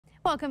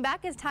Welcome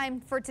back. It's time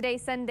for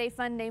today's Sunday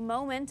Funday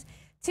moment.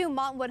 Two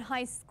Montwood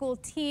High School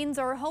teens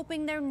are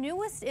hoping their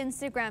newest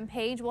Instagram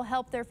page will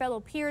help their fellow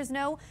peers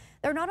know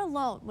they're not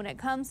alone when it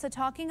comes to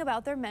talking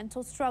about their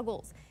mental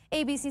struggles.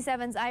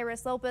 ABC7's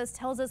Iris Lopez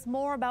tells us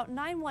more about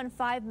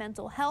 915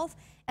 Mental Health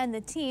and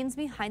the teens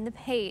behind the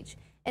page.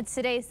 It's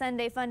today's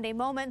Sunday Funday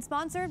moment,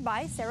 sponsored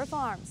by Sarah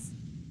Farms.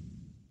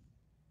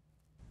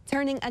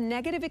 Turning a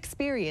negative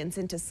experience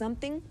into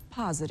something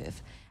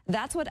positive.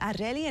 That's what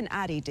Areli and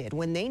Ari did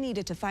when they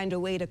needed to find a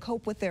way to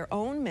cope with their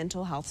own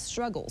mental health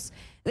struggles.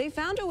 They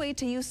found a way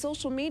to use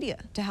social media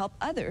to help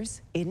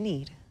others in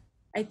need.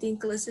 I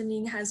think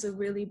listening has a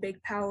really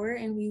big power,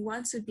 and we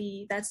want to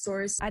be that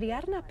source.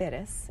 Ariadna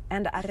Perez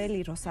and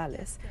Areli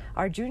Rosales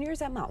are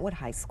juniors at Montwood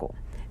High School.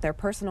 Their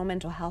personal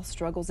mental health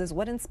struggles is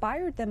what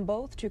inspired them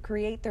both to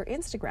create their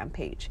Instagram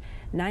page,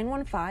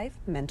 915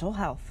 Mental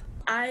Health.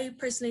 I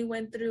personally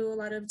went through a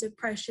lot of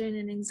depression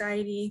and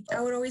anxiety.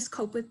 I would always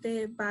cope with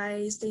it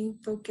by staying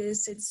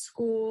focused at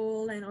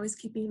school and always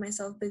keeping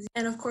myself busy.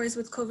 And of course,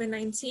 with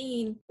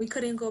COVID-19, we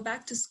couldn't go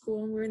back to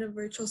school and we were in a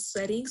virtual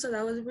setting. So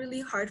that was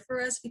really hard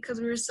for us because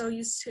we were so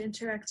used to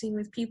interacting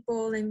with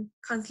people and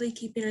constantly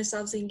keeping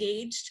ourselves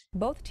engaged.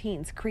 Both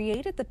teens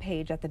created the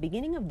page at the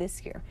beginning of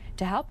this year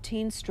to help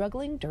teens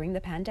struggling during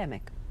the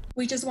pandemic.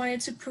 We just wanted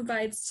to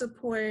provide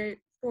support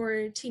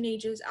for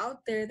teenagers out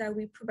there that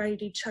we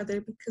provide each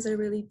other, because I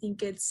really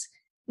think it's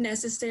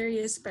necessary,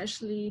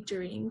 especially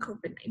during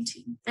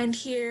COVID-19. And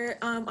here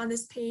on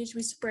this page,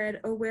 we spread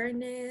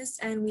awareness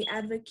and we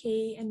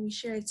advocate and we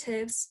share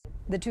tips.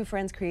 The two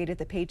friends created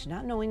the page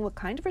not knowing what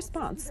kind of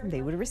response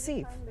they would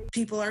receive.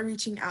 People are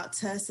reaching out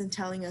to us and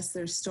telling us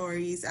their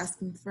stories,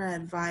 asking for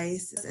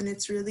advice, and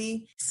it's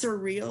really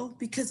surreal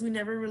because we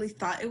never really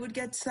thought it would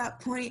get to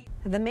that point.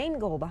 The main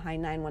goal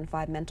behind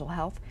 915 Mental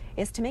Health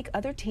is to make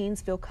other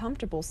teens feel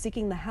comfortable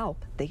seeking the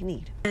help they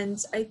need.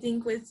 And I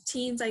think with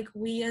teens, like,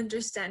 we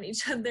understand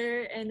each other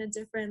in a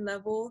different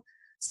level.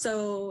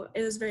 So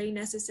it was very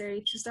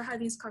necessary to start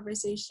having these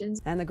conversations.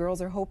 And the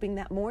girls are hoping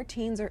that more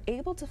teens are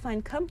able to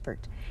find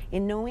comfort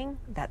in knowing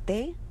that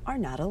they are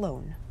not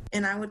alone.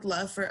 And I would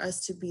love for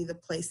us to be the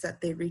place that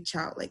they reach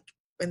out, like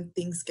when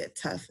things get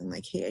tough and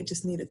like, hey, I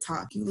just need to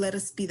talk. You let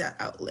us be that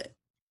outlet.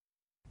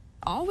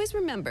 Always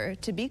remember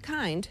to be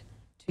kind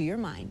to your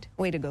mind.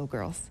 Way to go,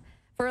 girls.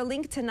 For a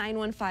link to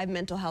 915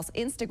 Mental Health's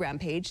Instagram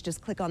page,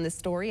 just click on this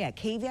story at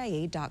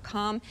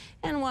kvia.com.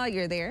 And while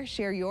you're there,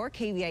 share your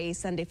KVIA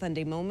Sunday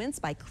Funday moments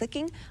by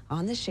clicking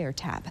on the Share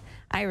tab.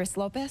 Iris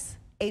Lopez,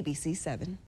 ABC7.